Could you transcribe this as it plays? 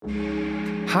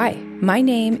Hi, my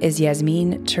name is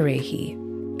Yasmin Tarehi,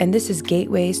 and this is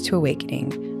Gateways to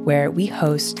Awakening, where we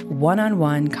host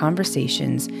one-on-one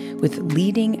conversations with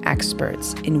leading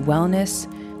experts in wellness,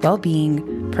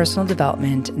 well-being, personal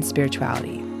development, and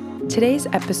spirituality. Today's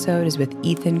episode is with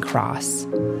Ethan Kross.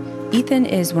 Ethan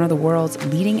is one of the world's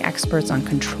leading experts on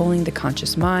controlling the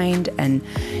conscious mind, and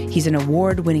he's an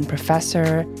award-winning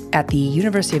professor at the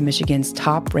University of Michigan's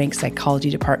top-ranked psychology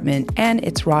department and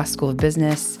its Ross School of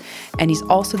Business, and he's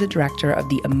also the director of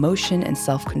the Emotion and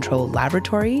Self-Control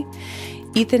Laboratory.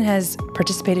 Ethan has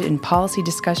participated in policy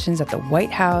discussions at the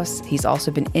White House. He's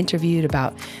also been interviewed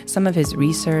about some of his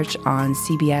research on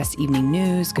CBS Evening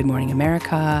News, Good Morning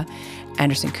America,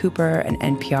 Anderson Cooper, and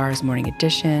NPR's Morning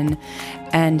Edition.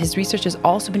 And his research has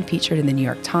also been featured in the New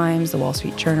York Times, the Wall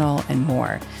Street Journal, and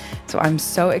more. So I'm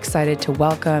so excited to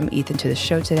welcome Ethan to the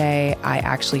show today. I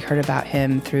actually heard about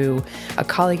him through a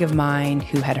colleague of mine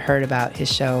who had heard about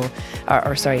his show,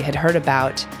 had heard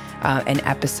about an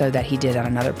episode that he did on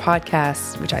another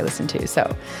podcast, which I listened to.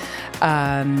 So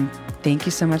thank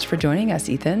you so much for joining us,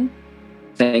 Ethan.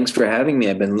 Thanks for having me.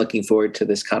 I've been looking forward to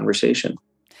this conversation.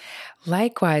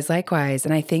 Likewise.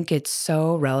 And I think it's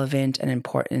so relevant and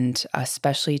important,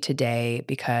 especially today,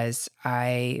 because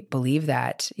I believe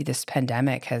that this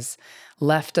pandemic has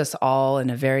left us all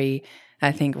in a very,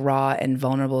 I think, raw and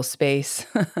vulnerable space.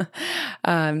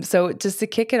 So just to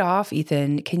kick it off,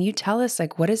 Ethan, can you tell us,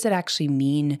 what does it actually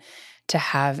mean to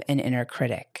have an inner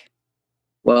critic?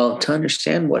 Well, to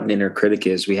understand what an inner critic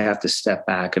is, we have to step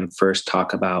back and first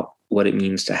talk about what it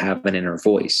means to have an inner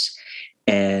voice.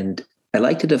 And I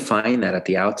like to define that at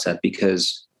the outset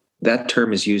because that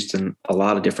term is used in a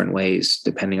lot of different ways,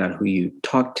 depending on who you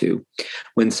talk to.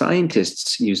 When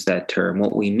scientists use that term,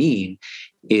 what we mean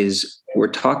is we're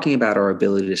talking about our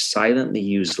ability to silently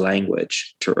use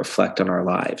language to reflect on our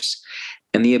lives.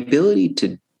 And the ability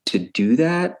to do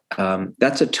that,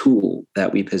 that's a tool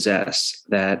that we possess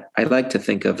that I like to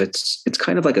think of. It's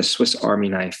kind of like a Swiss Army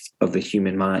knife of the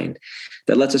human mind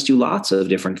that lets us do lots of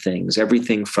different things,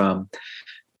 everything from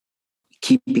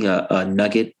keeping a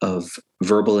nugget of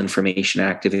verbal information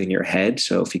active in your head.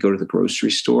 So if you go to the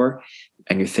grocery store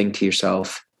and you think to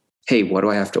yourself, hey, what do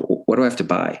I have to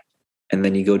buy? And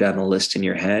then you go down the list in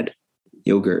your head,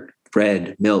 yogurt,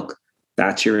 bread, milk,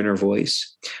 that's your inner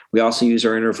voice. We also use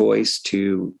our inner voice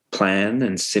to plan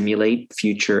and simulate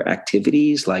future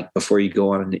activities. Like before you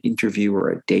go on an interview or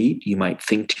a date, you might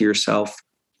think to yourself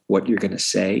what you're going to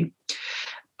say.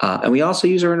 And we also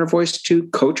use our inner voice to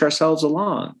coach ourselves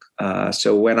along.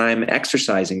 So when I'm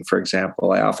exercising, for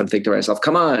example, I often think to myself,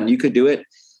 come on, you could do it.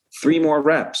 3 more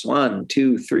reps, 1,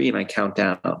 2, 3, and I count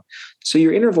down. So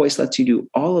your inner voice lets you do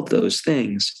all of those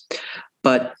things.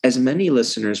 But as many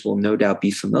listeners will no doubt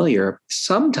be familiar,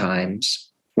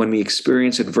 sometimes when we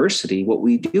experience adversity, what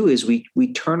we do is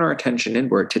we turn our attention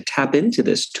inward to tap into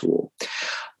this tool.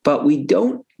 But we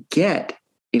don't get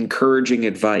encouraging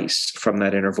advice from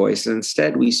that inner voice. And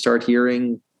instead, we start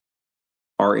hearing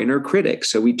our inner critic.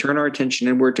 So we turn our attention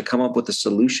inward to come up with a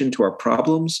solution to our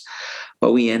problems,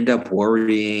 but we end up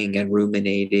worrying and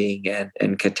ruminating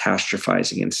and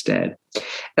catastrophizing instead.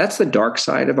 That's the dark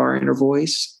side of our inner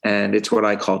voice, and it's what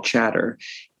I call chatter.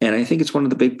 And I think it's one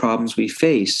of the big problems we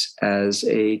face as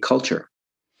a culture.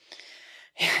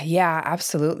 Yeah,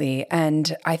 absolutely.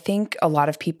 And I think a lot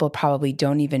of people probably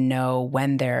don't even know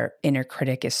when their inner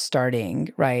critic is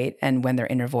starting, right? And when their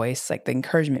inner voice, like the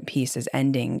encouragement piece, is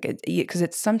ending. Because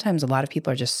it's sometimes a lot of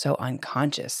people are just so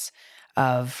unconscious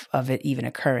of it even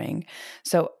occurring.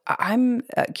 So I'm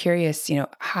curious,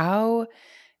 how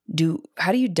do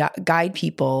you guide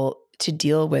people to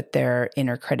deal with their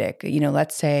inner critic?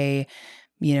 Let's say,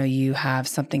 you have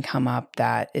something come up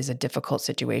that is a difficult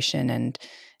situation, and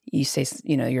you say,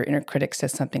 your inner critic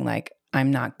says something like,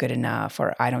 I'm not good enough,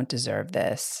 or I don't deserve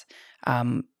this.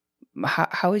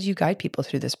 How would you guide people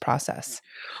through this process?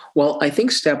 Well, I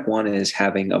think step one is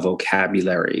having a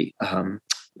vocabulary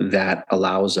that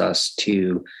allows us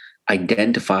to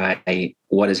identify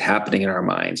what is happening in our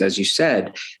minds. As you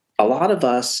said, a lot of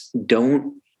us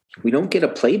don't get a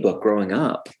playbook growing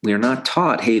up. We are not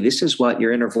taught, hey, this is what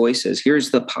your inner voice is.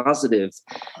 Here's the positive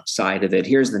side of it.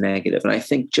 Here's the negative. And I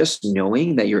think just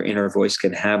knowing that your inner voice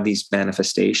can have these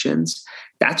manifestations,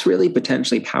 that's really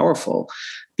potentially powerful,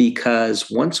 because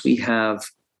once we have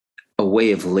a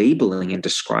way of labeling and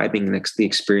describing the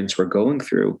experience we're going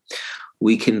through,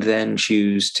 we can then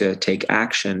choose to take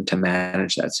action to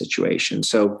manage that situation.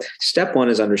 So step one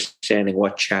is understanding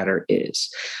what chatter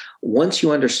is. Once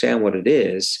you understand what it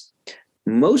is,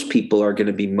 most people are going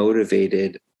to be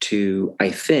motivated to,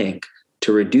 I think,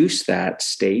 to reduce that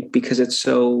state because it's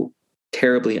so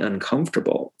terribly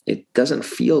uncomfortable. It doesn't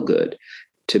feel good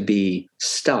to be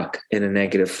stuck in a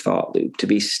negative thought loop, to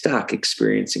be stuck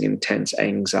experiencing intense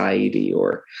anxiety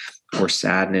or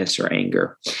sadness or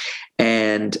anger.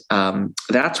 And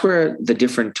that's where the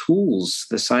different tools,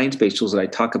 the science-based tools that I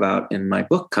talk about in my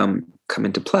book come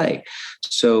into play.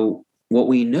 So what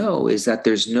we know is that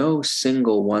there's no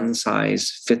single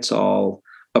one-size-fits-all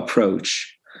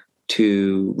approach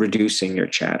to reducing your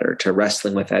chatter, to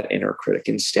wrestling with that inner critic.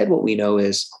 Instead, what we know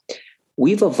is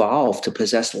we've evolved to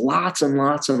possess lots and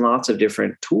lots and lots of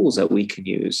different tools that we can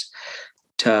use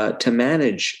to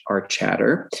manage our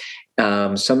chatter.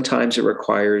 Sometimes it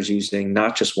requires using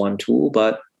not just one tool,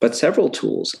 but several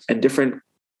tools, and different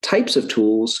types of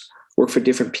tools work for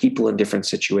different people in different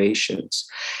situations.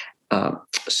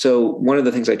 So one of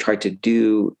the things I try to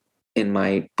do in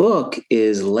my book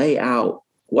is lay out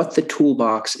what the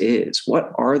toolbox is.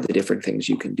 What are the different things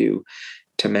you can do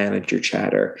to manage your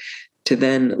chatter? To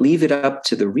then leave it up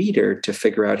to the reader to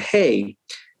figure out, hey,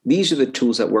 these are the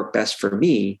tools that work best for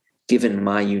me, given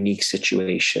my unique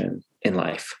situation in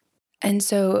life. And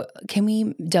so can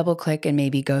we double click and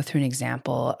maybe go through an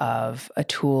example of a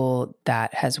tool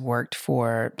that has worked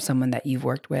for someone that you've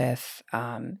worked with?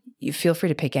 You feel free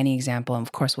to pick any example. And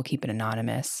of course, we'll keep it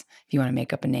anonymous if you want to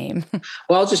make up a name.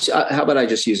 Well, I'll just, how about I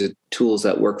just use tools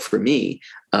that work for me?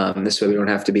 This way we don't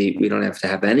have to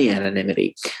have any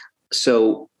anonymity.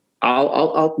 So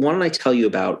why don't I tell you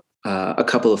about a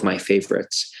couple of my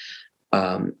favorites?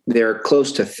 There are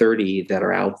close to 30 that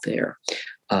are out there.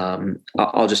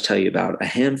 I'll just tell you about a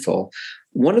handful.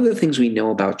 One of the things we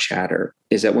know about chatter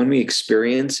is that when we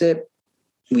experience it,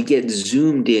 we get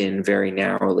zoomed in very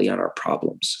narrowly on our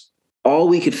problems. All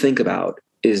we could think about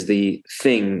is the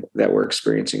thing that we're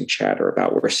experiencing chatter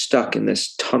about. We're stuck in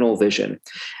this tunnel vision.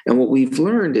 And what we've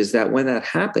learned is that when that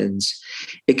happens,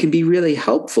 it can be really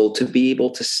helpful to be able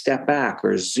to step back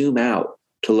or zoom out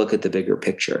to look at the bigger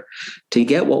picture, to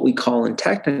get what we call in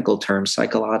technical terms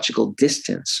psychological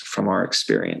distance from our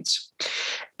experience.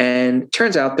 And it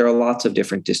turns out there are lots of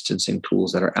different distancing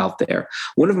tools that are out there.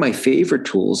 One of my favorite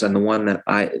tools, and the one that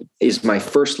is my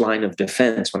first line of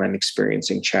defense when I'm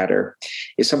experiencing chatter,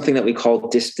 is something that we call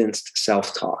distanced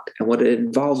self-talk. And what it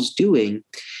involves doing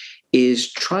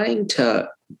is trying to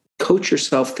coach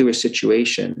yourself through a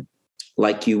situation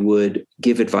like you would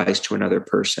give advice to another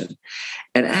person,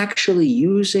 and actually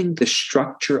using the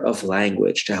structure of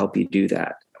language to help you do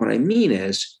that. What I mean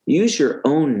is use your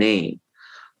own name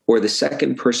or the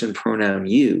second person pronoun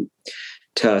you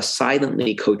to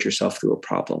silently coach yourself through a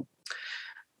problem.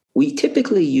 We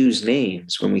typically use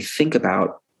names when we think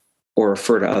about or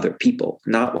refer to other people,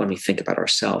 not when we think about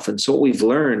ourselves. And so what we've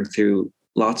learned through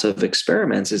lots of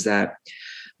experiments is that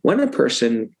when a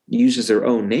person uses their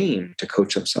own name to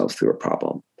coach themselves through a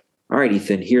problem, all right,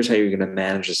 Ethan, here's how you're going to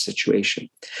manage the situation.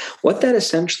 What that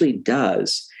essentially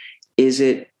does is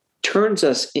it turns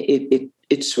us,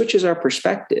 it switches our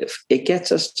perspective. It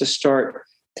gets us to start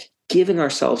giving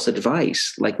ourselves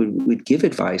advice like we would give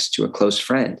advice to a close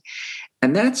friend.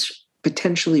 And that's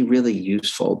potentially really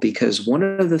useful because one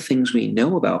of the things we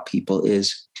know about people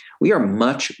is we are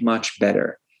much, much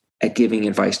better at giving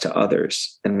advice to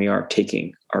others than we are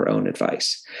taking our own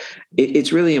advice.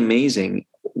 It's really amazing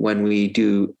when we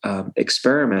do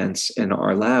experiments in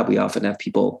our lab. We often have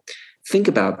people think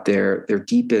about their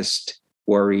deepest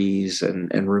worries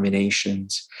and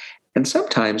ruminations. And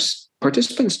sometimes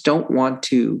participants don't want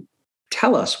to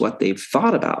tell us what they've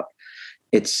thought about.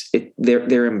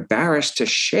 They're embarrassed to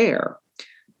share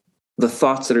the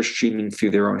thoughts that are streaming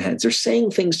through their own heads. They're saying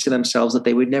things to themselves that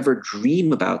they would never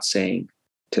dream about saying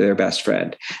to their best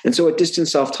friend. And so what distant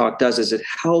self-talk does is it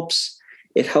helps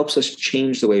us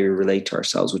change the way we relate to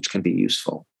ourselves, which can be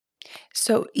useful.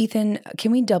 So Ethan,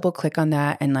 can we double click on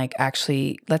that and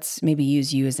actually let's maybe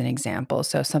use you as an example.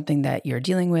 So something that you're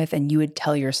dealing with and you would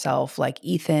tell yourself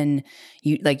Ethan,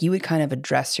 you would kind of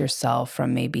address yourself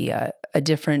from maybe a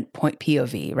different point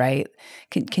POV, right?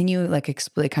 Can you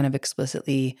kind of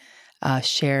explicitly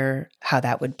share how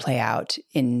that would play out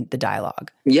in the dialogue?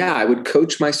 Yeah, I would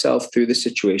coach myself through the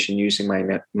situation using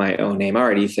my own name. All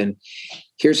right, Ethan,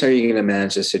 here's how you're going to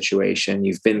manage the situation.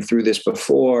 You've been through this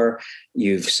before.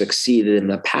 You've succeeded in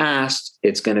the past.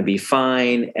 It's going to be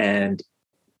fine. And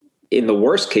in the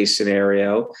worst case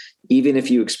scenario, even if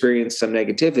you experience some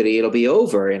negativity, it'll be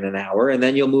over in an hour and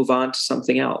then you'll move on to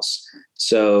something else.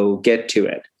 So get to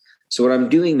it. So what I'm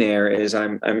doing there is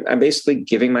I'm basically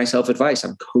giving myself advice.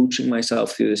 I'm coaching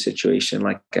myself through the situation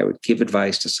like I would give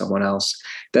advice to someone else.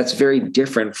 That's very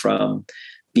different from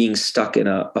being stuck in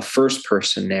a first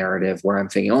person narrative where I'm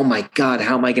thinking, oh my God,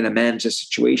 how am I going to manage this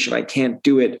situation? I can't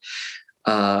do it.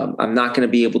 I'm not going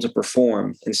to be able to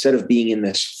perform, instead of being in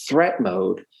this threat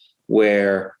mode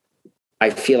where I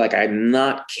feel like I'm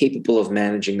not capable of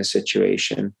managing the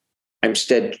situation, I'm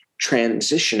instead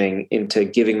transitioning into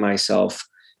giving myself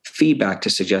feedback to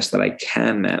suggest that I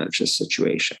can manage the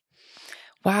situation.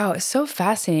 Wow, it's so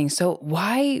fascinating. So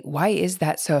why is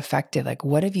that so effective? Like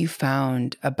what have you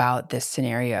found about this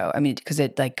scenario? I mean, because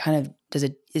it like kind of is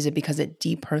it because it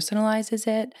depersonalizes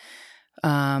it?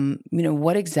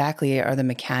 What exactly are the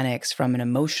mechanics from an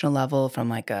emotional level, from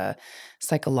like a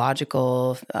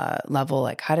psychological level?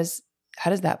 Like how does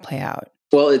that play out?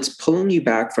 Well, it's pulling you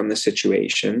back from the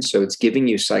situation. So it's giving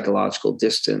you psychological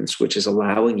distance, which is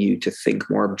allowing you to think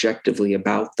more objectively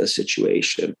about the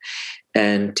situation.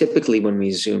 And typically, when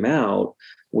we zoom out,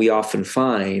 we often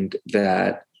find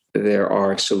that there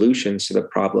are solutions to the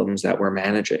problems that we're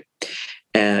managing.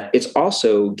 And it's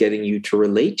also getting you to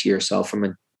relate to yourself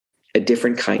from a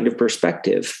different kind of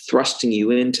perspective, thrusting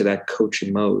you into that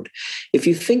coaching mode. If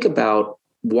you think about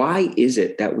why is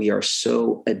it that we are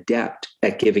so adept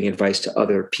at giving advice to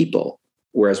other people,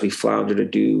 whereas we flounder to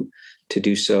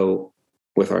do so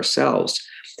with ourselves,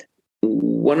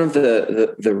 one of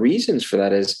the reasons for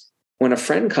that is when a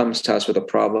friend comes to us with a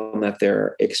problem that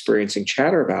they're experiencing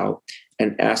chatter about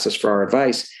and asks us for our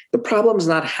advice, the problem is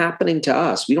not happening to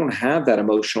us. We don't have that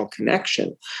emotional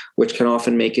connection, which can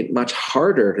often make it much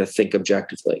harder to think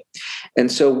objectively.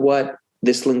 And so what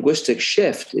this linguistic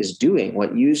shift is doing,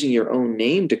 what using your own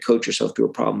name to coach yourself through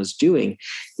a problem is doing,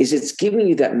 is it's giving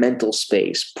you that mental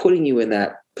space, putting you in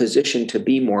that position to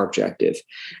be more objective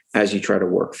as you try to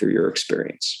work through your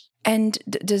experience. And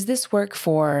does this work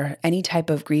for any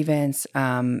type of grievance?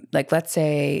 Like, let's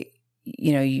say,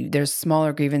 there's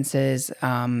smaller grievances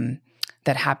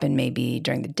that happen maybe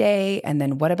during the day. And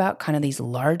then what about kind of these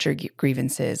larger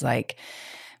grievances, like,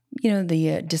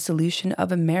 the dissolution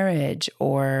of a marriage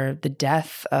or the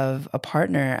death of a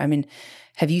partner? I mean,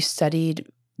 have you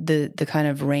studied the kind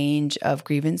of range of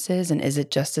grievances, and is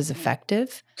it just as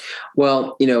effective?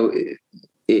 Well,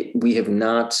 we have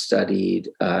not studied,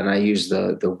 and I use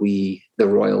the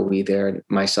royal we there,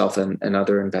 myself and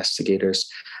other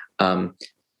investigators.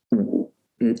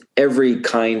 Every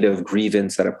kind of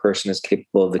grievance that a person is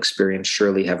capable of experiencing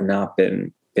surely have not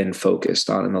been focused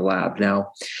on in the lab.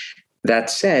 Now,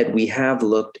 that said, we have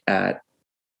looked at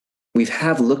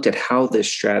how this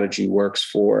strategy works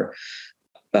for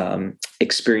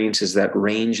experiences that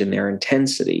range in their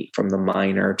intensity from the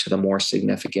minor to the more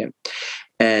significant.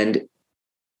 And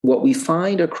what we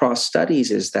find across studies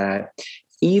is that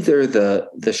either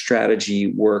the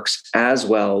strategy works as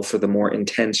well for the more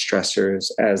intense stressors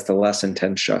as the less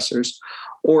intense stressors,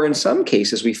 or in some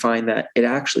cases, we find that it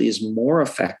actually is more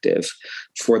effective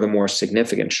for the more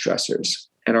significant stressors.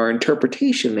 And our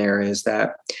interpretation there is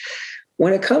that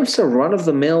when it comes to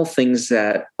run-of-the-mill things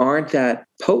that aren't that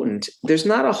potent, there's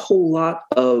not a whole lot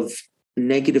of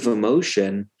negative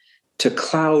emotion to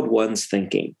cloud one's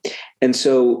thinking. And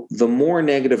so the more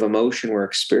negative emotion we're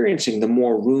experiencing, the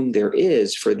more room there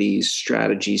is for these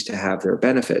strategies to have their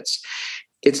benefits.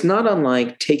 It's not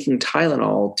unlike taking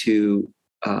Tylenol to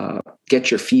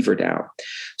get your fever down.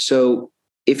 So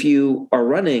if you are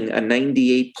running a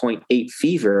 98.8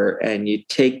 fever and you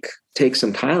take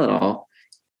some Tylenol,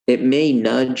 it may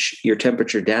nudge your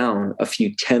temperature down a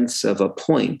few tenths of a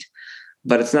point,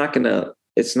 but it's not going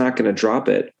to drop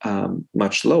it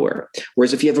much lower.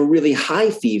 Whereas if you have a really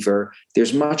high fever,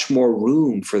 there's much more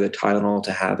room for the Tylenol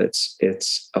to have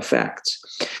its effects.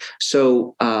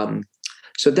 So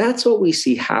that's what we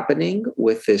see happening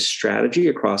with this strategy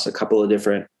across a couple of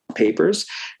different papers.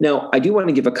 Now, I do want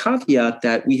to give a caveat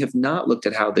that we have not looked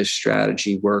at how this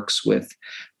strategy works with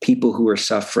people who are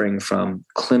suffering from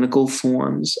clinical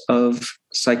forms of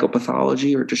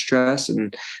psychopathology or distress,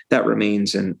 and that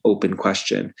remains an open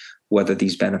question whether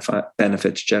these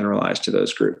benefits generalize to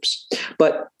those groups.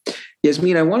 But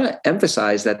Yasmin, I want to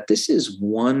emphasize that this is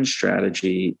one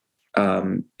strategy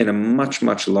in a much,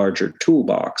 much larger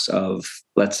toolbox of,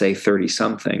 let's say,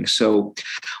 30-something. So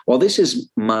while this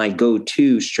is my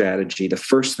go-to strategy, the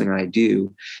first thing I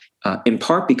do, in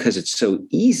part because it's so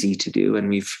easy to do, and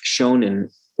we've shown in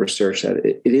research that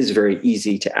it is very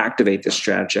easy to activate this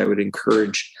strategy, I would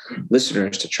encourage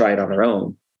listeners to try it on their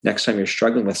own. Next time you're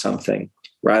struggling with something,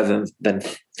 rather than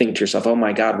think to yourself, oh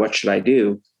my God, what should I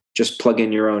do? Just plug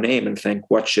in your own name and think,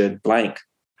 what should blank?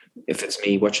 If it's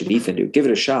me, what should Ethan do? Give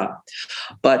it a shot.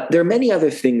 But there are many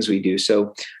other things we do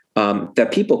that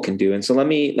people can do. And so let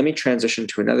me transition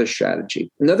to another strategy.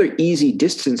 Another easy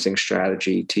distancing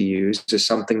strategy to use is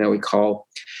something that we call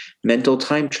mental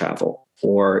time travel,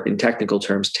 or in technical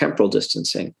terms, temporal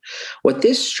distancing. What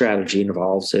this strategy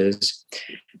involves is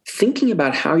thinking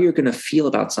about how you're going to feel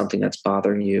about something that's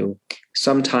bothering you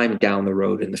sometime down the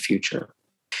road in the future.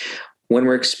 When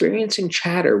we're experiencing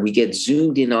chatter, we get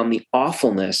zoomed in on the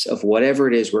awfulness of whatever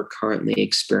it is we're currently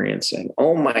experiencing.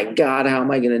 Oh my God, how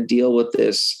am I going to deal with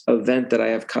this event that I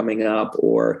have coming up,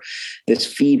 or this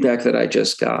feedback that I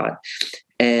just got?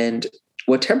 And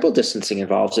what temporal distancing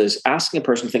involves is asking a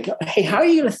person to think, hey, how are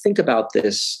you going to think about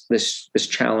this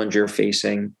challenge you're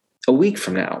facing a week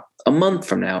from now, a month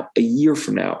from now, a year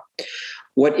from now?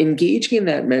 What engaging in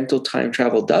that mental time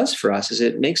travel does for us is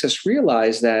it makes us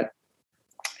realize that,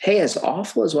 hey, as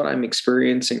awful as what I'm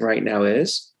experiencing right now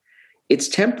is, it's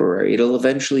temporary. It'll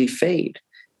eventually fade,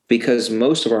 because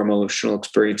most of our emotional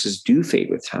experiences do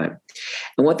fade with time.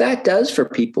 And what that does for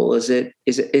people is it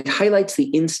highlights the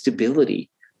instability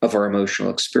of our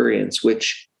emotional experience,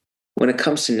 which, when it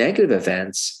comes to negative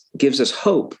events, gives us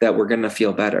hope that we're going to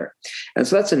feel better. And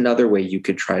so that's another way you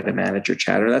could try to manage your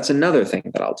chatter. That's another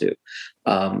thing that I'll do.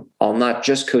 I'll not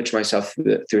just coach myself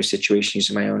through a situation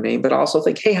using my own name, but also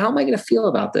think, hey, how am I going to feel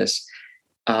about this,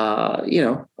 a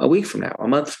week from now, a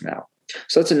month from now?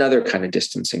 So that's another kind of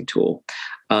distancing tool.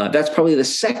 That's probably the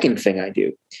second thing I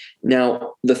do.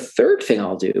 Now, the third thing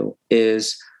I'll do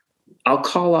is I'll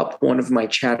call up one of my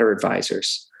chatter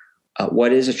advisors.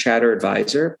 What is a chatter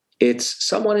advisor? It's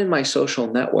someone in my social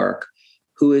network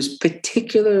who is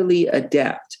particularly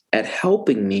adept at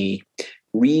helping me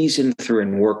reason through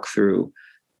and work through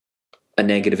a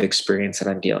negative experience that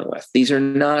I'm dealing with. These are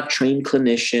not trained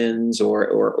clinicians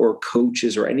or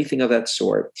coaches or anything of that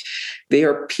sort. They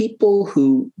are people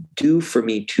who do for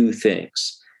me two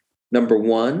things. Number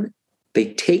one,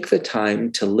 they take the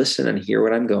time to listen and hear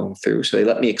what I'm going through. So they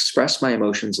let me express my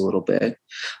emotions a little bit.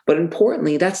 But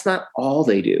importantly, that's not all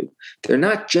they do. They're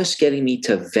not just getting me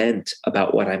to vent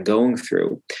about what I'm going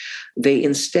through. They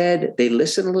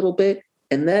listen a little bit.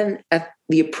 And then at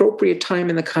the appropriate time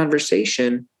in the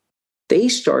conversation, they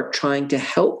start trying to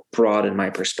help broaden my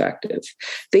perspective.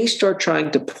 They start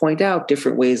trying to point out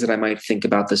different ways that I might think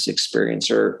about this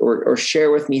experience, or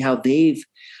share with me how they've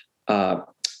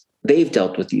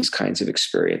dealt with these kinds of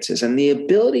experiences. And the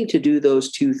ability to do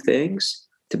those two things,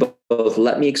 to both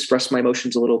let me express my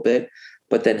emotions a little bit,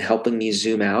 but then helping me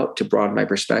zoom out to broaden my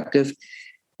perspective,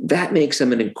 that makes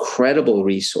them an incredible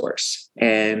resource.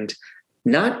 And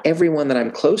not everyone that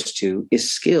I'm close to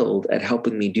is skilled at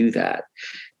helping me do that.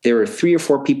 There are 3 or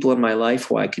 4 people in my life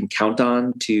who I can count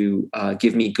on to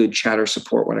give me good chatter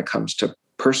support when it comes to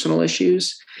personal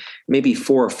issues, maybe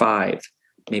 4 or 5,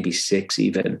 maybe 6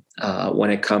 even,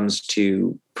 when it comes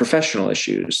to professional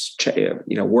issues,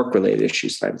 work-related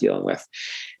issues that I'm dealing with.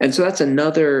 And so that's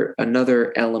another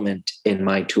element in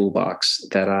my toolbox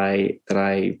that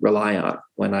I rely on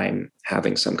when I'm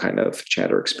having some kind of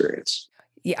chatter experience.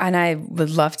 Yeah, and I would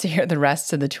love to hear the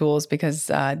rest of the tools, because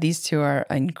these two are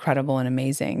incredible and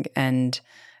amazing. And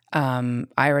I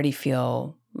already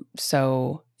feel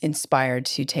so inspired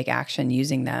to take action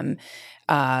using them,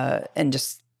 and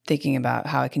just thinking about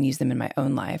how I can use them in my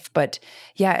own life. But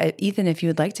yeah, Ethan, if you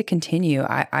would like to continue,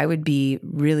 I would be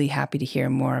really happy to hear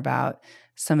more about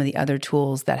some of the other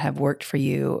tools that have worked for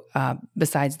you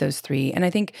besides those 3. And I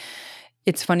think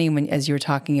it's funny, as you were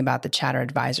talking about the chatter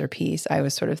advisor piece, I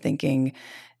was sort of thinking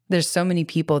there's so many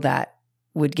people that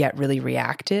would get really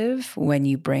reactive when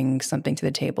you bring something to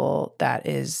the table that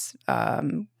is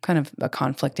kind of a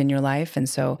conflict in your life. And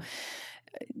so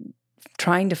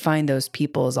trying to find those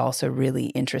people is also really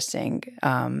interesting.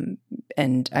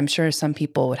 And I'm sure some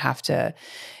people would have to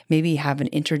maybe have an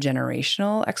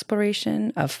intergenerational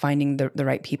exploration of finding the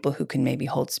right people who can maybe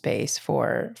hold space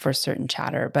for certain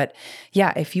chatter. But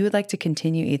yeah, if you would like to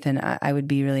continue, Ethan, I would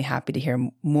be really happy to hear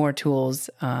more tools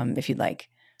if you'd like.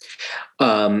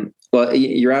 Well,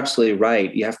 you're absolutely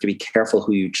right. You have to be careful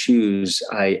who you choose.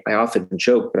 I often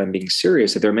joke, but I'm being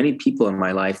serious, that there are many people in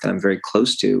my life that I'm very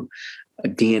close to.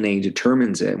 DNA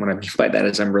determines it. What I mean by that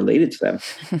is I'm related to them.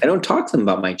 I don't talk to them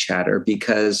about my chatter,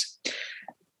 because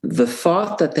the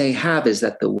thought that they have is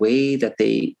that the way that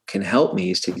they can help me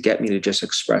is to get me to just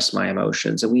express my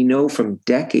emotions. And we know from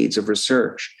decades of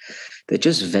research that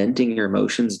just venting your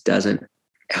emotions doesn't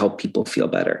help people feel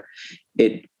better.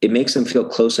 It makes them feel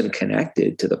close and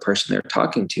connected to the person they're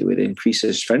talking to. It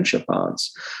increases friendship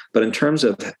bonds. But in terms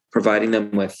of providing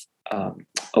them with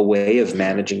a way of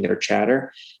managing their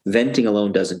chatter, venting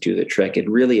alone doesn't do the trick. It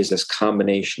really is this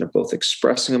combination of both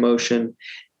expressing emotion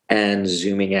and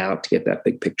zooming out to get that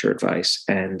big picture advice.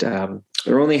 And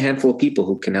there are only a handful of people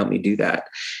who can help me do that.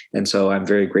 And so I'm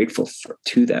very grateful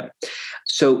to them.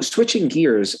 So switching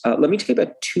gears, let me take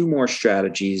about 2 more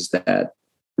strategies that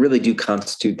really do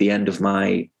constitute the end of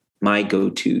my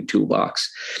go-to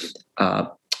toolbox.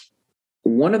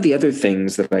 one of the other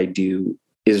things that I do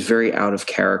is very out of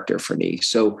character for me.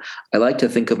 So I like to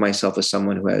think of myself as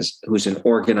someone who's an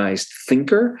organized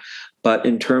thinker, but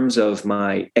in terms of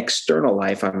my external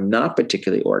life, I'm not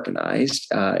particularly organized.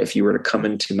 If you were to come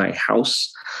into my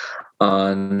house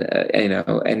on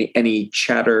any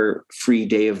chatter-free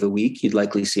day of the week, you'd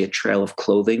likely see a trail of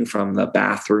clothing from the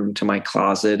bathroom to my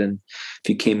closet. And if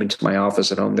you came into my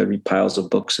office at home, there'd be piles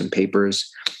of books and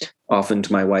papers, often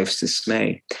to my wife's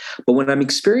dismay. But when I'm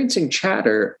experiencing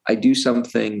chatter, I do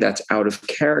something that's out of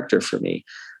character for me.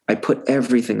 I put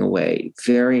everything away,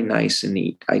 very nice and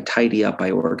neat. I tidy up,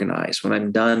 I organize. When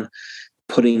I'm done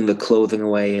putting the clothing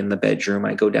away in the bedroom,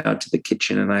 I go down to the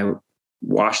kitchen and I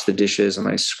wash the dishes and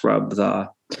I scrub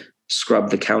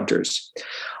the counters.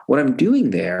 What I'm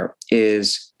doing there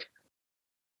is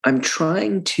I'm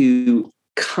trying to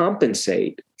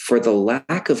compensate for the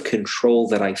lack of control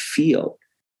that I feel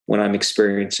when I'm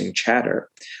experiencing chatter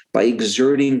by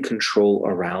exerting control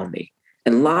around me.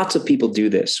 And lots of people do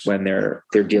this when they're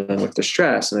dealing with the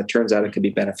stress, and it turns out it can be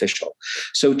beneficial.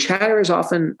 So chatter is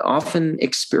often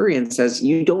experienced as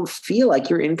you don't feel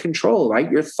like you're in control, right?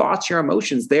 Your thoughts, your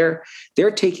emotions, they're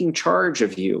taking charge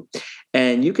of you.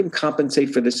 And you can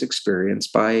compensate for this experience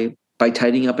by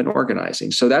tidying up and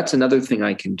organizing. So that's another thing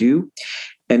I can do.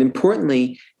 And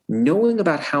importantly, knowing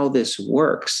about how this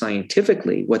works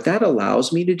scientifically, what that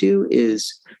allows me to do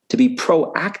is to be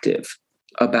proactive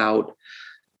about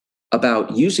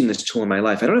using this tool in my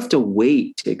life. I don't have to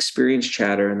wait to experience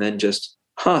chatter and then just,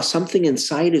 something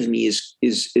inside of me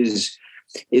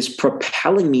is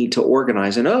propelling me to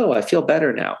organize. And I feel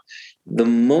better now. The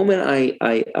moment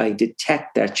I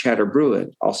detect that chatter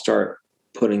brewing, I'll start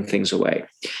putting things away,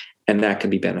 and that can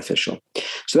be beneficial.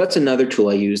 So that's another tool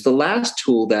I use. The last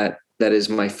tool that is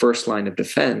my first line of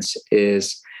defense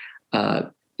is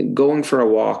going for a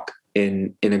walk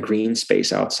in a green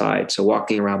space outside. So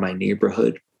walking around my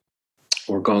neighborhood,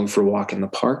 or going for a walk in the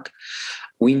park.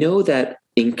 We know that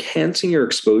enhancing your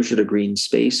exposure to green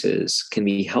spaces can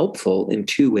be helpful in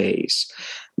two ways.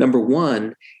 Number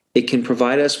one, it can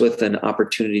provide us with an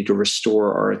opportunity to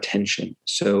restore our attention.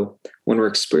 So when we're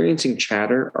experiencing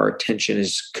chatter, our attention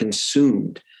is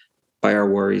consumed by our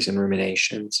worries and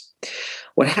ruminations.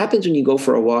 What happens when you go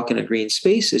for a walk in a green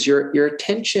space is your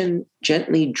attention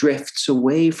gently drifts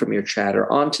away from your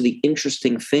chatter onto the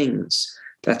interesting things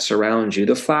that surround you,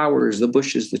 the flowers, the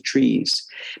bushes, the trees.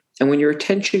 And when your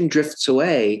attention drifts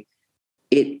away,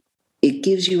 it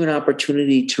gives you an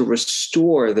opportunity to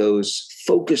restore those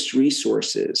focused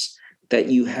resources that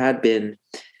you had been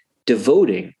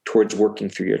devoting towards working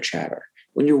through your chatter.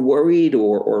 When you're worried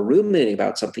or ruminating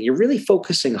about something, you're really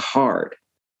focusing hard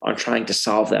on trying to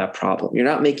solve that problem. You're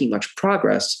not making much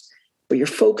progress, but you're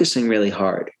focusing really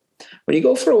hard. When you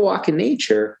go for a walk in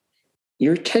nature,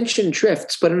 your attention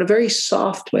drifts, but in a very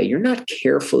soft way. You're not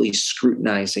carefully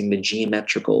scrutinizing the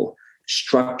geometrical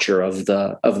structure of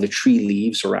the tree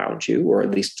leaves around you, or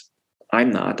at least I'm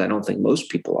not. I don't think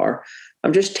most people are.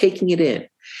 I'm just taking it in.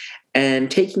 And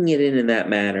taking it in that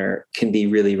manner can be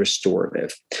really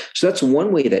restorative. So that's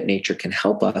one way that nature can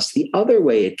help us. The other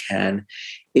way it can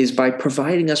is by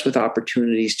providing us with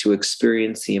opportunities to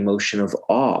experience the emotion of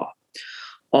awe.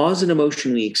 Awe is an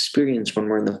emotion we experience when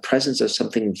we're in the presence of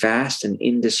something vast and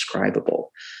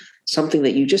indescribable, something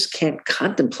that you just can't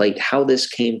contemplate how this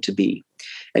came to be.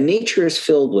 And nature is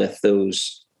filled with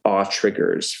those awe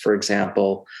triggers. For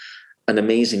example, an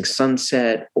amazing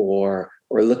sunset, or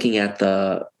looking at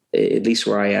at least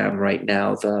where I am right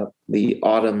now, the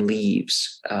autumn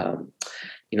leaves.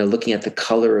 Looking at the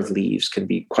color of leaves can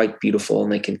be quite beautiful,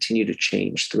 and they continue to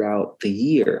change throughout the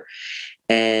year.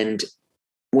 And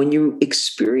when you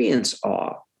experience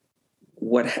awe,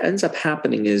 what ends up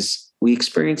happening is we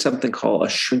experience something called a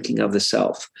shrinking of the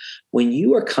self. When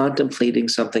you are contemplating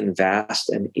something vast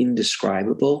and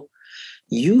indescribable,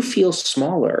 you feel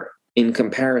smaller in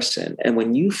comparison. And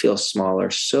when you feel smaller,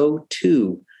 so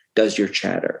too does your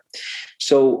chatter.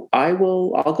 So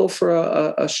I'll go for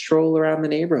a stroll around the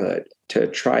neighborhood to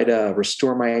try to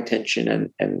restore my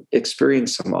attention and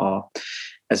experience some awe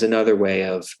as another way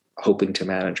of hoping to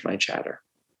manage my chatter.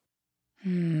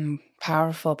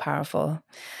 Powerful, powerful.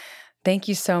 Thank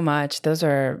you so much. Those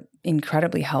are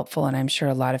incredibly helpful, and I'm sure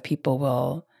a lot of people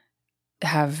will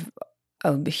have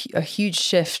a huge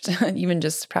shift, even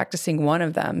just practicing one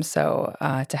of them. So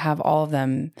to have all of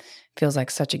them feels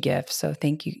like such a gift. So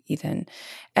thank you, Ethan.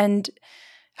 And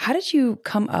how did you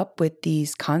come up with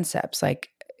these concepts? Like,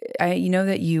 I know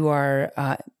that you are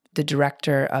the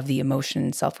director of the Emotion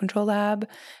and Self-Control Lab.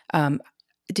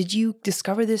 Did you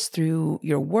discover this through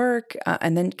your work?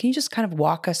 And then can you just kind of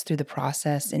walk us through the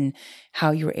process and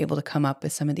how you were able to come up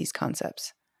with some of these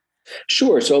concepts?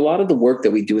 Sure. So a lot of the work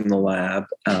that we do in the lab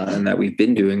and that we've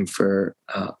been doing for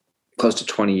close to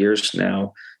 20 years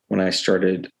now, when I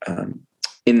started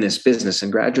in this business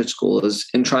in graduate school, is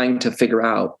in trying to figure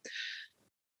out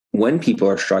when people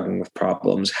are struggling with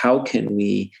problems, how can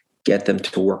we get them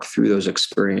to work through those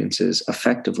experiences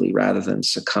effectively rather than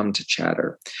succumb to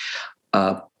chatter.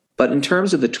 But in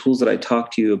terms of the tools that I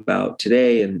talked to you about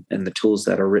today and the tools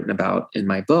that are written about in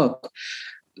my book,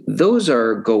 those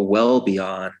go well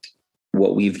beyond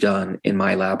what we've done in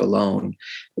my lab alone.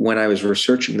 When I was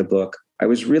researching the book, I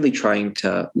was really trying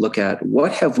to look at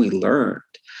what have we learned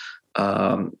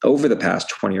over the past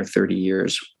 20 or 30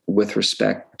 years with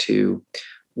respect to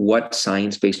what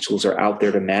science-based tools are out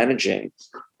there to managing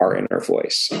our inner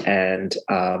voice. And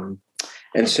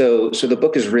so the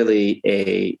book is really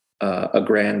a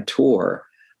grand tour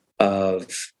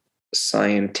of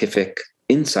scientific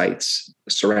insights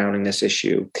surrounding this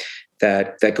issue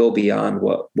that go beyond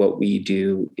what we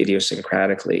do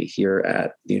idiosyncratically here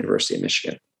at the University of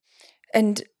Michigan.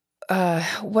 And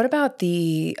what about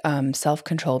the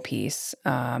self-control piece?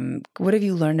 What have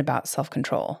you learned about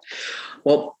self-control?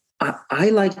 Well, I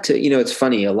like to, it's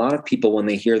funny. A lot of people, when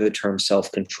they hear the term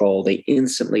self-control, they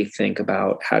instantly think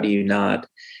about how do you not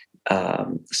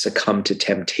succumb to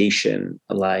temptation,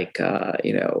 like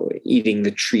eating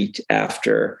the treat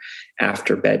after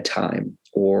bedtime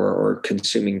or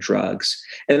consuming drugs,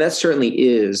 and that certainly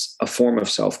is a form of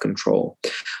self-control.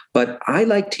 But I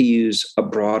like to use a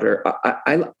broader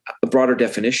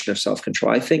definition of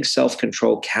self-control. I think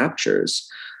self-control captures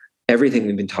everything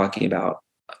we've been talking about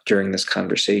during this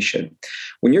conversation.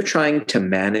 When you're trying to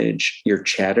manage your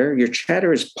chatter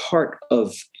is part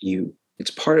of you.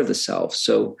 It's part of the self.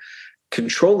 So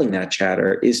controlling that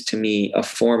chatter is, to me, a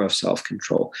form of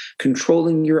self-control.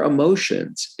 Controlling your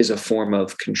emotions is a form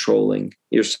of controlling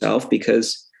yourself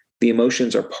because the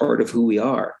emotions are part of who we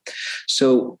are.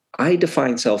 So I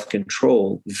define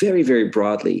self-control very, very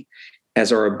broadly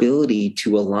as our ability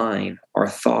to align our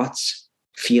thoughts,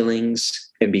 feelings,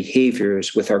 and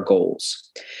behaviors with our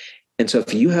goals. And so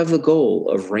if you have the goal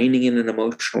of reining in an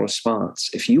emotional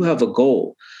response, if you have a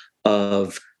goal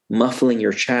of muffling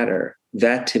your chatter,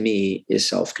 that to me is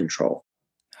self-control.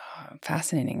 Oh,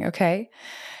 fascinating. Okay.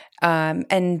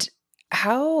 And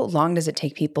how long does it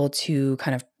take people to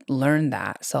kind of learn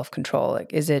that self-control?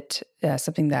 Like, is it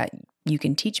something that you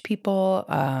can teach people?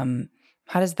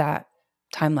 How does that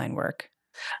timeline work?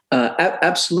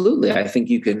 Absolutely. I think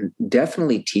you can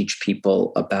definitely teach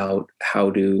people about how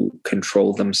to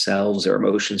control themselves, their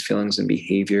emotions, feelings, and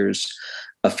behaviors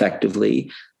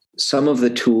effectively. Some of the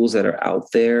tools that are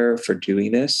out there for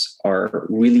doing this are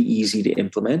really easy to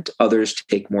implement. Others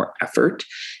take more effort.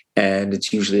 And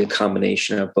it's usually a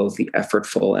combination of both the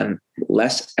effortful and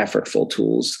less effortful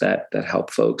tools that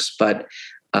help folks. But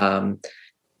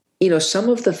some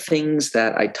of the things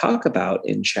that I talk about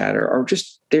in chatter are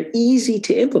they're easy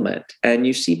to implement and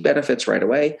you see benefits right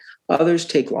away. Others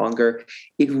take longer.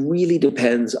 It really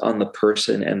depends on the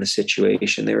person and the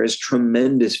situation. There is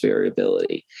tremendous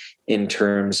variability in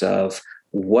terms of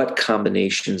what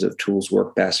combinations of tools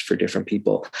work best for different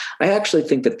people. I actually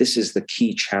think that this is the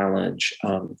key challenge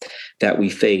that we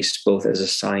face both as a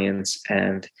science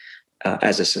and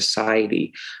as a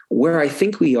society. Where I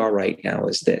think we are right now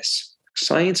is this.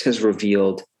 Science has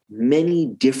revealed many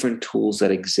different tools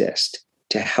that exist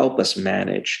to help us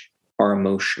manage our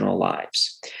emotional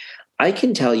lives. I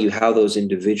can tell you how those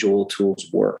individual tools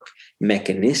work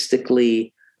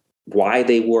mechanistically, why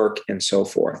they work, and so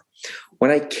forth.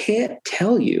 What I can't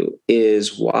tell you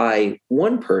is why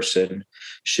one person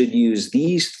should use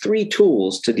these 3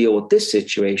 tools to deal with this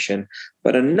situation,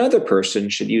 but another person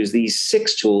should use these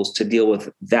 6 tools to deal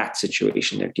with that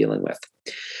situation they're dealing with.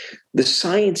 The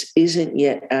science isn't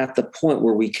yet at the point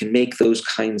where we can make those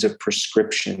kinds of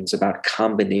prescriptions about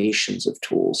combinations of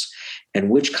tools and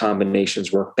which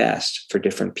combinations work best for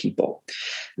different people.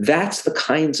 That's the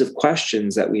kinds of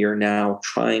questions that we are now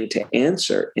trying to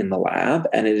answer in the lab,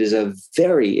 and it is a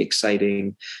very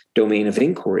exciting domain of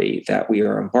inquiry that we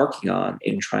are embarking on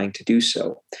in trying to do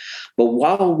so. But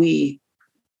while we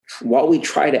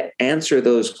try to answer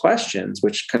those questions,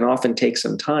 which can often take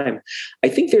some time, I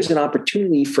think there's an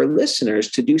opportunity for listeners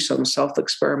to do some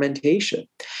self-experimentation,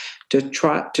 to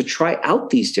try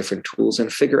out these different tools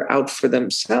and figure out for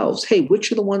themselves, hey,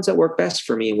 which are the ones that work best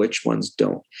for me and which ones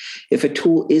don't? If a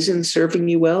tool isn't serving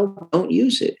you well, don't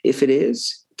use it. If it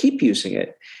is, keep using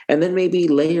it. And then maybe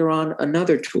layer on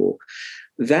another tool.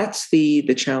 That's the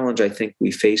challenge I think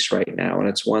we face right now. And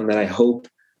it's one that I hope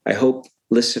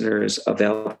listeners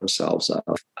avail themselves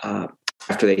of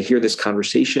after they hear this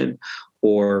conversation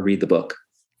or read the book.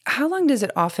 how long does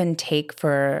it often take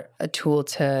for a tool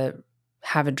to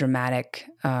have a dramatic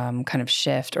kind of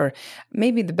shift? Or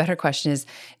maybe the better question is,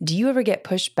 do you ever get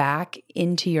pushed back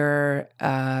into your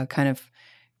kind of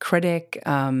critic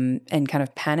and kind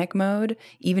of panic mode,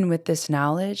 even with this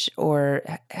knowledge? Or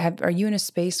are you in a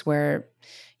space where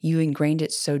you ingrained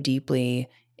it so deeply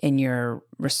in your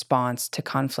response to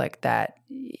conflict that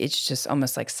it's just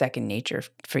almost like second nature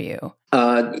for you?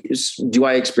 Do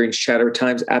I experience chatter at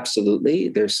times? Absolutely.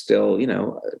 There's still,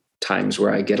 times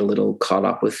where I get a little caught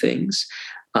up with things.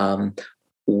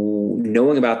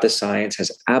 Knowing about the science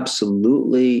has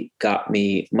absolutely got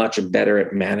me much better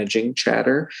at managing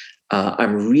chatter.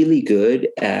 I'm really good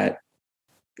at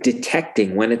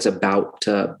detecting when it's about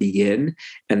to begin.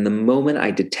 And the moment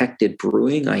I detect it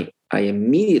brewing, I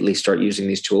immediately start using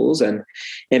these tools. And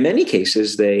in many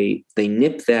cases, they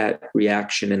nip that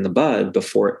reaction in the bud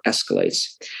before it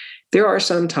escalates. There are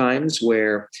some times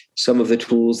where some of the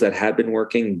tools that have been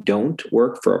working don't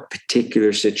work for a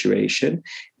particular situation.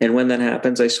 And when that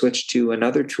happens, I switch to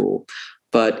another tool.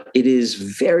 But it is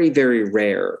very, very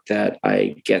rare that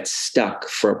I get stuck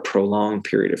for a prolonged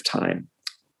period of time,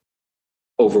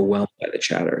 overwhelmed by the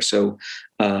chatter. So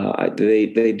they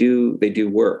do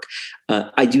work.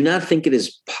 I do not think it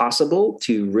is possible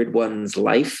to rid one's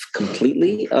life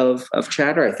completely of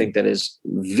chatter. I think that is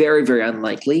very, very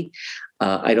unlikely.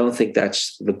 I don't think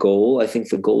that's the goal. I think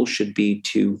the goal should be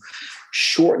to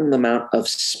shorten the amount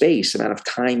of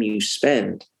time you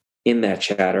spend in that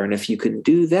chatter. And if you can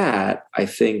do that, I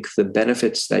think the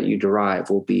benefits that you derive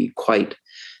will be quite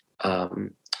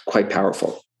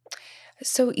powerful.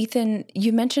 So, Ethan,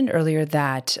 you mentioned earlier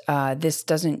that this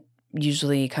doesn't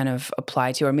usually kind of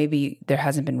apply to, or maybe there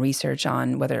hasn't been research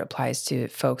on whether it applies to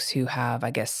folks who have,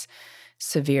 I guess,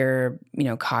 severe,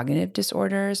 cognitive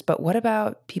disorders. But what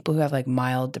about people who have like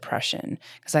mild depression?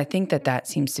 Because I think that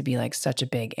seems to be like such a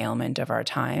big ailment of our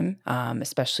time,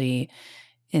 especially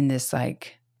in this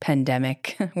like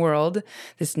pandemic world.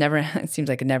 It seems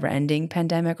like a never-ending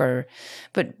pandemic.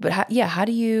 But how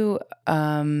do you?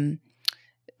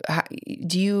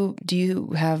 Do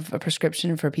you have a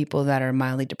prescription for people that are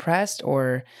mildly depressed,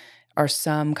 or are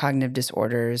some cognitive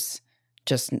disorders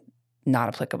just not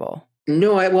applicable?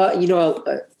 No,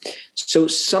 so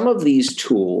some of these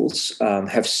tools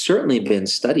have certainly been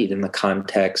studied in the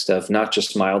context of not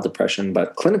just mild depression,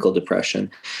 but clinical depression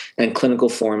and clinical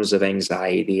forms of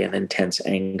anxiety and intense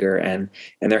anger. And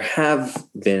there have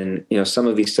been, some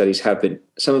of these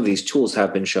tools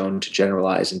have been shown to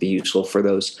generalize and be useful for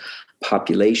those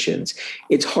populations.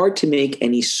 It's hard to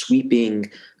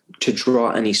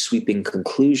draw any sweeping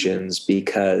conclusions,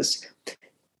 because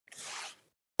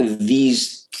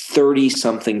these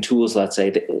 30-something tools, let's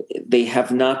say, they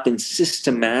have not been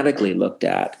systematically looked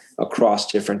at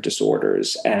across different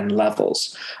disorders and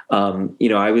levels.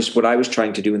 What I was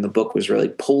trying to do in the book was really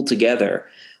pull together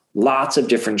lots of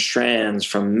different strands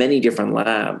from many different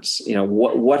labs.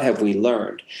 What have we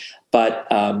learned? But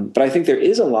I think there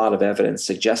is a lot of evidence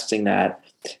suggesting that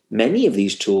many of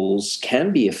these tools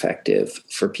can be effective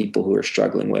for people who are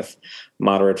struggling with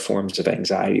moderate forms of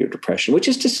anxiety or depression, which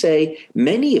is to say,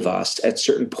 many of us at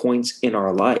certain points in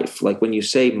our life, like when you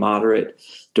say moderate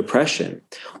depression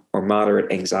or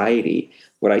moderate anxiety,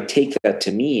 what I take that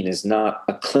to mean is not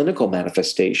a clinical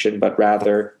manifestation, but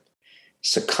rather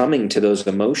succumbing to those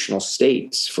emotional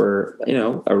states for,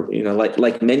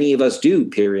 like many of us do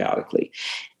periodically.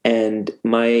 And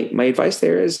my advice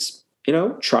there is,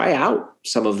 try out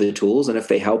some of the tools. And if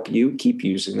they help you, keep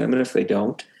using them. And if they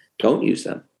don't use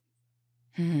them.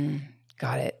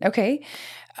 Got it. Okay.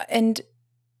 And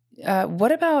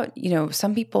what about,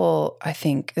 some people, I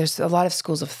think there's a lot of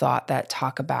schools of thought that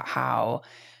talk about how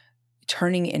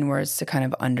turning inwards to kind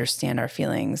of understand our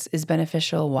feelings is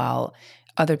beneficial, while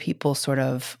other people sort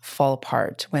of fall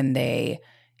apart when they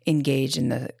engage in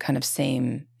the kind of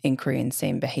same inquiry and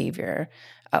same behavior.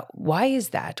 Why is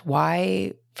that?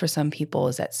 Why, for some people,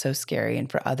 is that so scary, and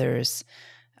for others,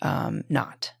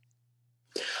 not?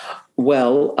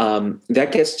 Well,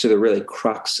 that gets to the really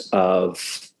crux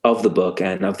of the book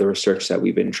and of the research that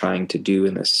we've been trying to do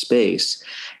in this space.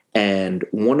 And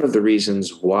one of the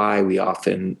reasons why we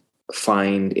often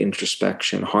find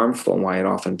introspection harmful and why it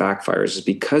often backfires is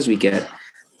because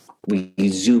we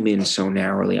zoom in so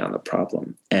narrowly on the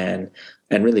problem and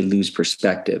really lose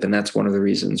perspective. And that's one of the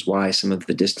reasons why some of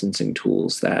the distancing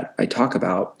tools that I talk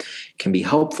about can be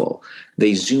helpful.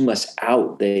 They zoom us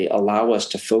out. They allow us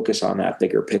to focus on that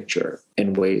bigger picture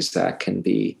in ways that can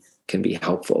be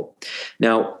helpful.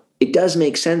 Now, it does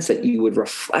make sense that you would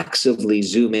reflexively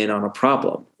zoom in on a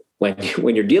problem.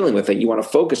 when you're dealing with it, you want to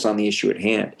focus on the issue at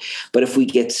hand. But if we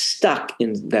get stuck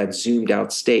in that zoomed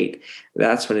out state,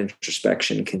 that's when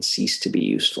introspection can cease to be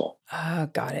useful.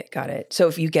 Got it. Got it. So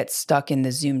if you get stuck in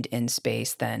the zoomed in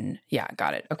space, then yeah,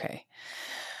 got it. Okay.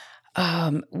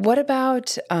 What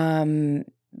about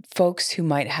folks who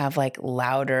might have like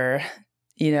louder,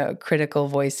 critical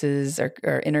voices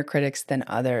or inner critics than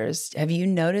others? Have you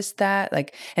noticed that?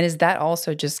 Like, and is that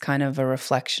also just kind of a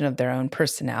reflection of their own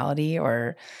personality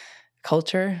or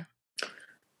culture?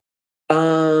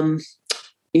 I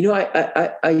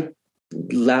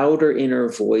louder inner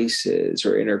voices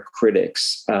or inner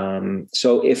critics.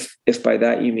 So if by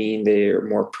that you mean they're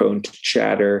more prone to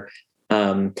chatter,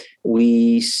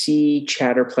 we see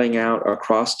chatter playing out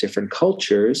across different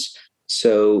cultures.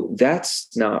 So that's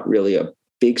not really a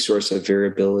big source of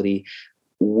variability.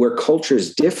 Where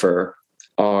cultures differ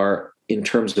are in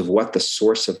terms of what the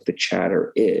source of the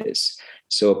chatter is.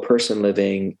 So a person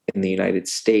living in the United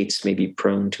States may be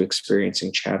prone to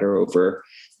experiencing chatter over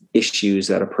issues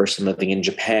that a person living in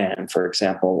Japan, for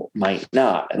example, might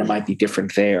not, and it might be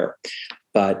different there.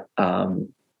 But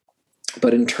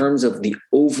in terms of the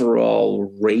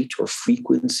overall rate or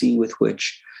frequency with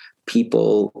which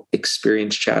people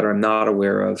experience chatter, I'm not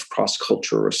aware of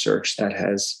cross-cultural research that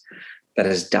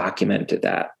has documented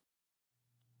that.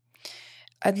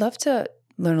 I'd love to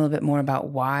learn a little bit more about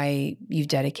why you've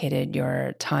dedicated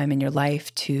your time and your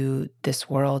life to this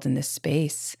world and this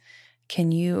space.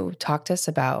 Can you talk to us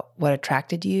about what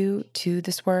attracted you to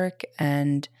this work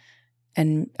and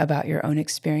about your own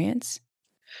experience?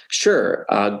 Sure.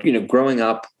 Growing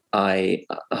up,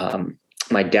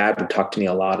 my dad would talk to me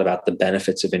a lot about the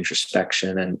benefits of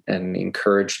introspection and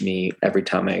encouraged me every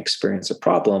time I experienced a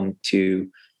problem to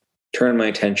turn my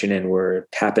attention inward,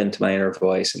 tap into my inner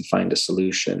voice, and find a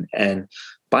solution. And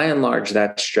by and large,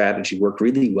 that strategy worked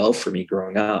really well for me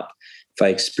growing up. If I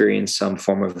experienced some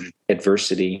form of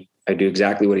adversity, I do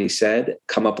exactly what he said,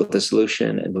 come up with a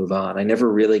solution and move on. I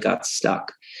never really got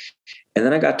stuck. And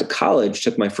then I got to college,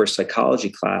 took my first psychology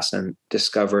class, and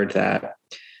discovered that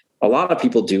a lot of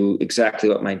people do exactly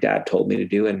what my dad told me to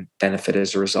do and benefit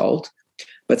as a result.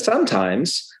 But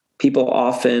sometimes people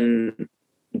often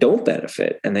don't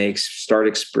benefit and they start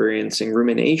experiencing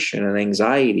rumination and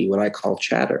anxiety, what I call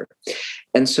chatter.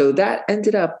 And so that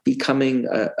ended up becoming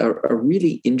a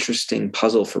really interesting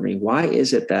puzzle for me. Why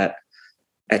is it that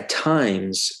at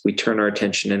times we turn our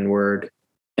attention inward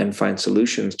and find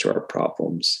solutions to our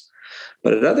problems,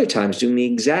 but at other times doing the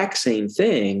exact same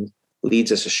thing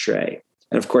leads us astray?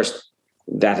 And of course,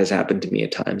 that has happened to me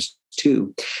at times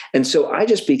too. And so I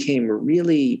just became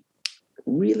really,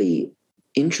 really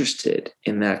interested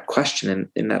in that question and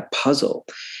in that puzzle.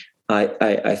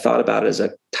 I thought about it as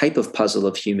a type of puzzle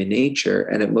of human nature,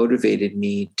 and it motivated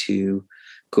me to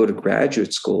go to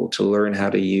graduate school to learn how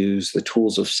to use the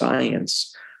tools of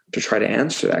science to try to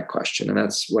answer that question. And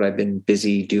that's what I've been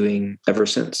busy doing ever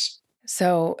since.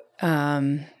 So,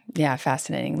 yeah,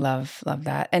 fascinating. Love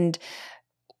that. And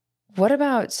what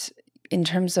about in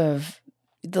terms of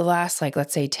the last, like,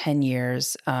 let's say 10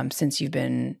 years since you've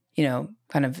been,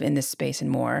 kind of in this space and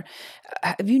more,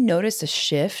 have you noticed a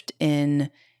shift in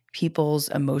people's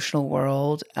emotional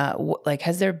world?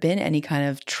 Has there been any kind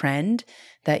of trend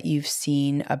that you've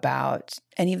seen about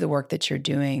any of the work that you're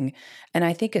doing? And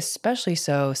I think especially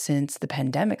so since the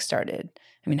pandemic started.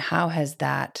 I mean, how has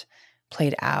that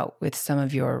played out with some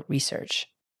of your research?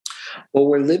 Well,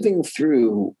 we're living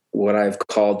through what I've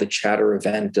called the chatter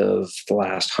event of the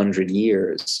last 100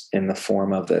 years in the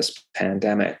form of this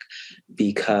pandemic,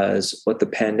 because what the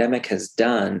pandemic has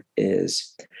done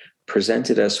is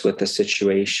presented us with a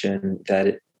situation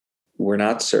that we're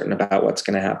not certain about what's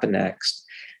going to happen next.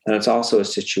 And it's also a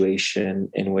situation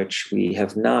in which we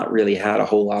have not really had a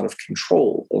whole lot of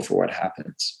control over what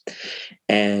happens.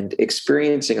 And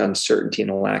experiencing uncertainty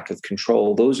and a lack of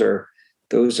control, those are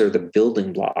the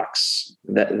building blocks.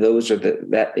 Those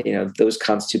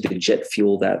constitute the jet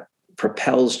fuel that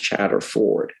propels chatter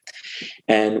forward.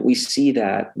 And we see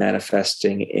that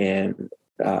manifesting in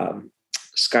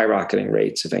skyrocketing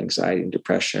rates of anxiety and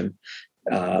depression.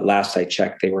 Last I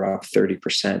checked, they were up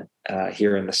 30%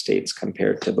 here in the States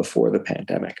compared to before the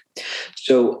pandemic.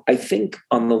 So I think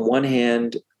on the one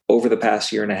hand, over the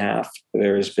past year and a half,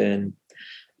 there has been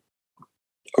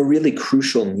a really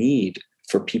crucial need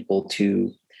for people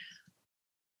to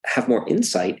have more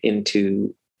insight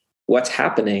into what's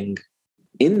happening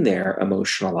in their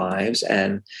emotional lives.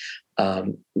 And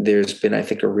there's been, I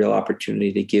think, a real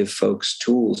opportunity to give folks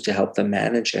tools to help them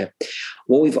manage it.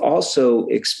 What we've also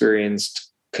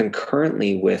experienced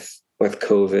concurrently with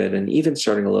COVID, and even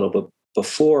starting a little bit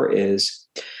before, is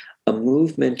a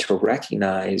movement to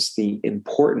recognize the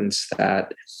importance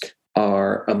that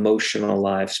our emotional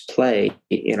lives play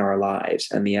in our lives,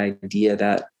 and the idea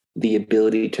that the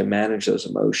ability to manage those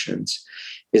emotions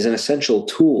is an essential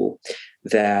tool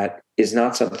that is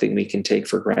not something we can take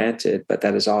for granted, but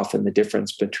that is often the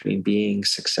difference between being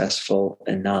successful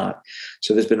and not.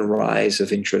 So there's been a rise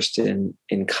of interest in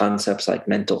concepts like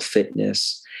mental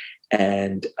fitness,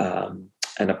 and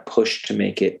a push to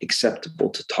make it acceptable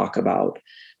to talk about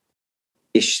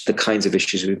the kinds of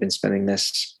issues we've been spending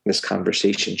this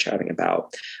conversation chatting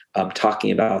about, talking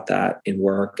about that in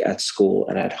work, at school,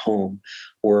 and at home.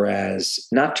 Whereas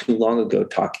not too long ago,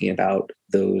 talking about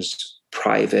those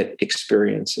private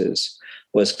experiences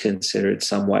was considered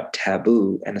somewhat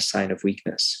taboo and a sign of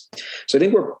weakness. So I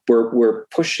think we're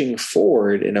pushing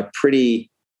forward in a pretty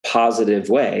positive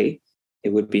way.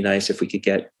 It would be nice if we could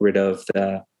get rid of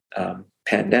the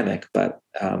pandemic, but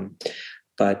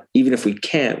even if we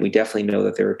can't, we definitely know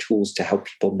that there are tools to help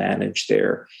people manage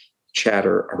their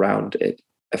chatter around it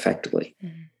effectively.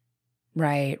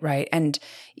 Right, right. And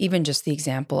even just the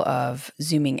example of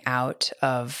zooming out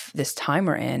of this time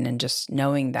we're in and just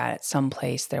knowing that at some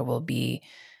place there will be,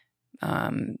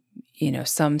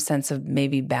 some sense of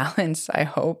maybe balance, I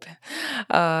hope,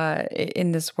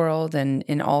 in this world and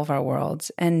in all of our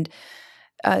worlds. And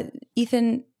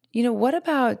Ethan, what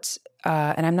about,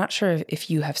 and I'm not sure if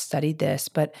you have studied this,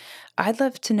 but I'd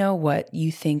love to know what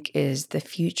you think is the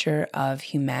future of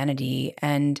humanity,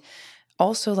 and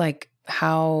also like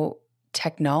how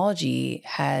technology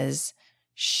has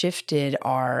shifted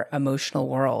our emotional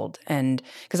world. And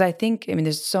because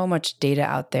there's so much data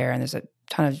out there, and there's a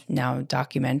ton of now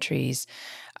documentaries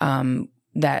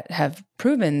that have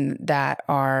proven that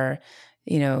our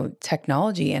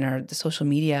technology and the social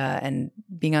media and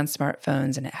being on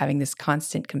smartphones and having this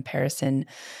constant comparison,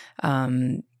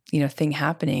 thing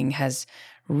happening has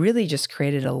really just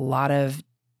created a lot of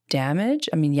damage.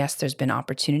 I mean, yes, there's been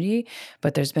opportunity,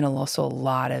 but there's been also a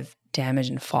lot of damage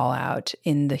and fallout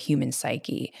in the human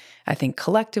psyche, I think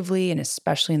collectively and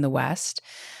especially in the West.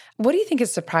 What do you think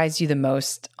has surprised you the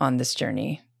most on this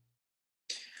journey?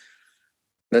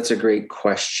 That's a great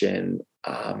question.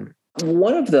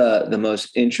 One of the most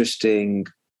interesting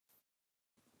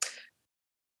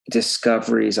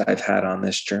discoveries I've had on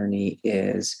this journey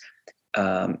is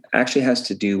actually has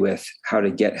to do with how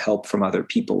to get help from other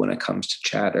people when it comes to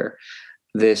chatter.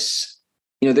 There's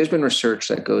been research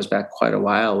that goes back quite a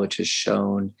while, which has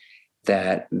shown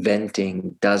that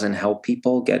venting doesn't help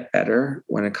people get better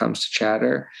when it comes to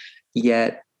chatter.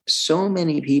 Yet so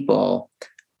many people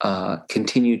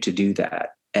continue to do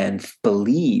that and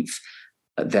believe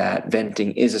that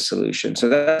venting is a solution. So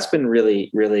that's been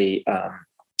really, really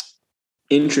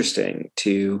interesting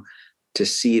to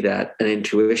see that an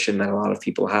intuition that a lot of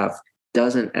people have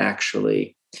doesn't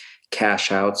actually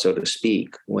cash out, so to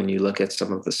speak, when you look at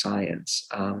some of the science.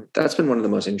 That's been one of the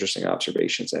most interesting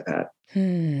observations I've had.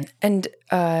 And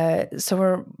so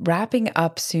we're wrapping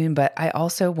up soon, but I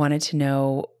also wanted to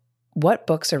know what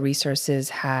books or resources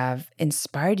have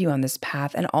inspired you on this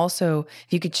path, and also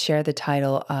if you could share the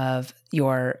title of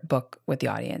your book with the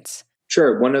audience.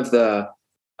 Sure. One of the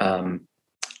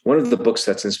books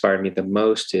that's inspired me the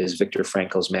most is Viktor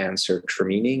Frankl's Man's Search for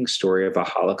Meaning, story of a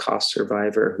Holocaust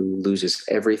survivor who loses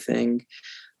everything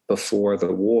before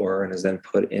the war and is then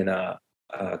put in a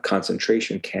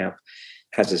concentration camp,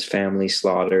 has his family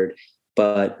slaughtered,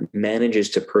 but manages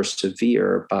to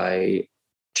persevere by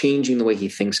changing the way he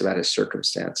thinks about his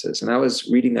circumstances. And I was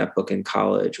reading that book in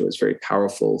college. It was very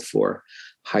powerful for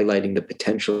highlighting the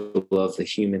potential of the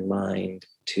human mind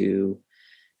to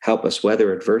help us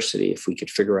weather adversity if we could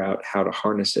figure out how to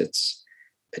harness its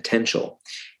potential.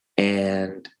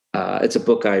 And it's a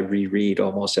book I reread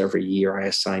almost every year. I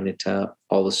assign it to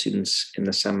all the students in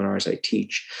the seminars I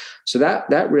teach. So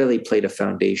that really played a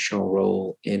foundational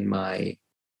role in my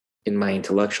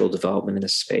intellectual development in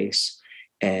this space,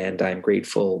 and I'm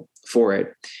grateful for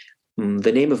it.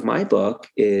 The name of my book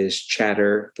is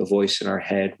Chatter, The Voice in Our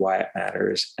Head, Why It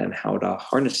Matters, and How to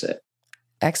Harness It.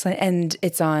 Excellent. And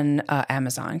it's on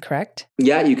Amazon, correct?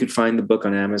 Yeah, you could find the book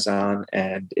on Amazon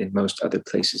and in most other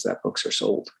places that books are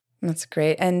sold. That's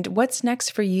great. And what's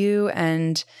next for you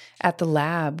and at the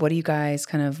lab? What are you guys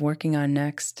kind of working on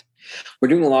next? We're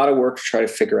doing a lot of work to try to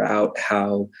figure out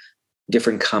how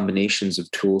different combinations of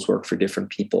tools work for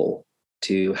different people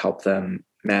to help them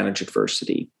manage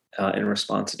adversity in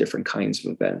response to different kinds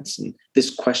of events. And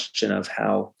this question of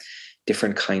how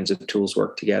different kinds of tools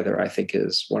work together, I think,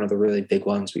 is one of the really big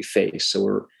ones we face. So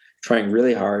we're trying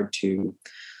really hard to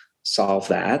solve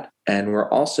that. And we're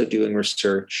also doing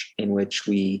research in which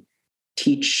we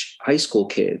teach high school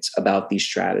kids about these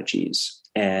strategies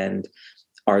and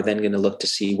are then going to look to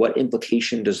see what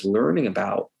implication does learning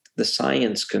about the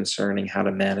science concerning how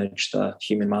to manage the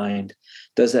human mind,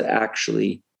 does that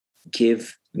actually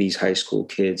give these high school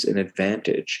kids an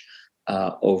advantage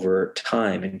over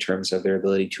time in terms of their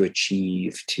ability to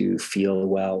achieve, to feel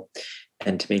well,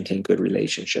 and to maintain good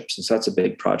relationships. And so that's a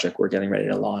big project we're getting ready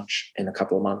to launch in a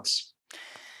couple of months.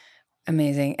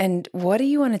 Amazing. And what do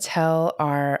you want to tell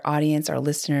our audience, our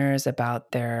listeners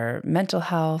about their mental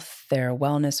health, their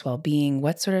wellness, well-being?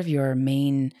 What's sort of your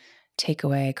main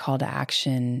takeaway, call to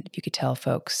action, if you could tell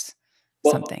folks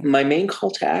something? My main call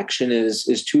to action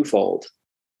is twofold.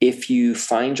 If you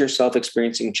find yourself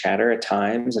experiencing chatter at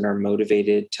times and are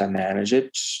motivated to manage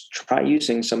it, try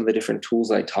using some of the different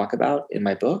tools I talk about in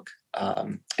my book.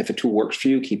 If a tool works for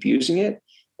you, keep using it.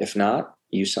 If not,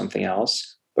 use something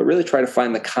else. But really try to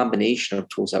find the combination of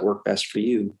tools that work best for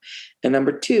you. And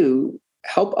number two,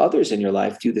 help others in your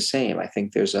life do the same. I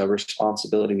think there's a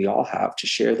responsibility we all have to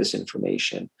share this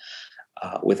information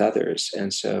with others.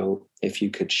 And so if you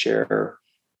could share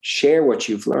what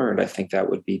you've learned, I think that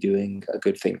would be doing a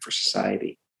good thing for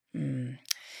society.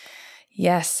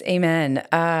 Yes, amen.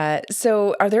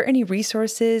 So are there any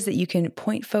resources that you can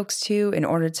point folks to in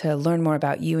order to learn more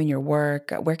about you and your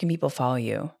work? Where can people follow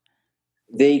you?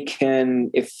 They can,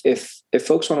 if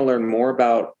folks want to learn more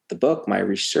about the book, my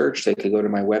research, they could go to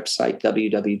my website,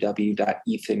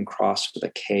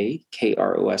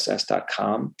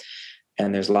 www.ethankross.com.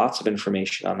 And there's lots of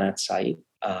information on that site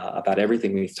about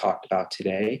everything we've talked about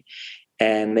today.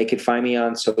 And they could find me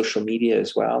on social media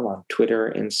as well, on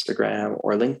Twitter, Instagram,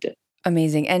 or LinkedIn.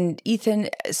 Amazing. And Ethan,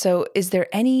 so is there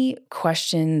any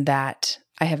question that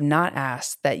I have not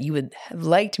asked that you would have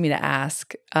liked me to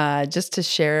ask, just to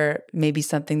share maybe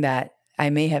something that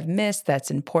I may have missed that's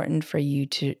important for you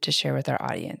to share with our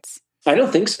audience? I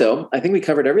don't think so. I think we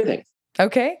covered everything.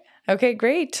 Okay,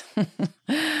 great.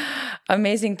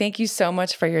 Amazing. Thank you so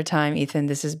much for your time, Ethan.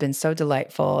 This has been so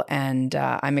delightful, and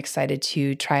I'm excited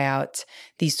to try out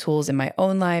these tools in my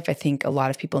own life. I think a lot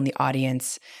of people in the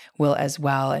audience will as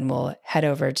well, and we'll head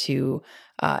over to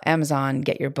Amazon,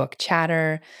 get your book,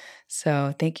 Chatter.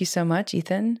 So thank you so much,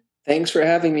 Ethan. Thanks for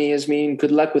having me, Yasmin.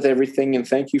 Good luck with everything, and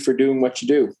thank you for doing what you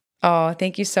do. Oh,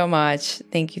 thank you so much.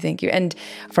 Thank you. And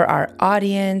for our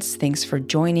audience, thanks for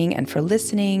joining and for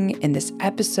listening. In this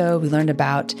episode, we learned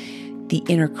about the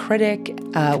inner critic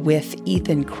with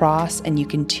Ethan Kross, and you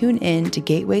can tune in to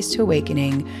Gateways to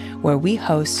Awakening, where we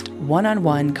host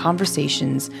one-on-one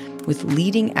conversations with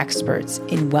leading experts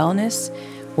in wellness,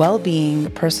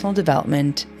 well-being, personal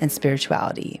development, and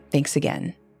spirituality. Thanks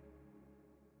again.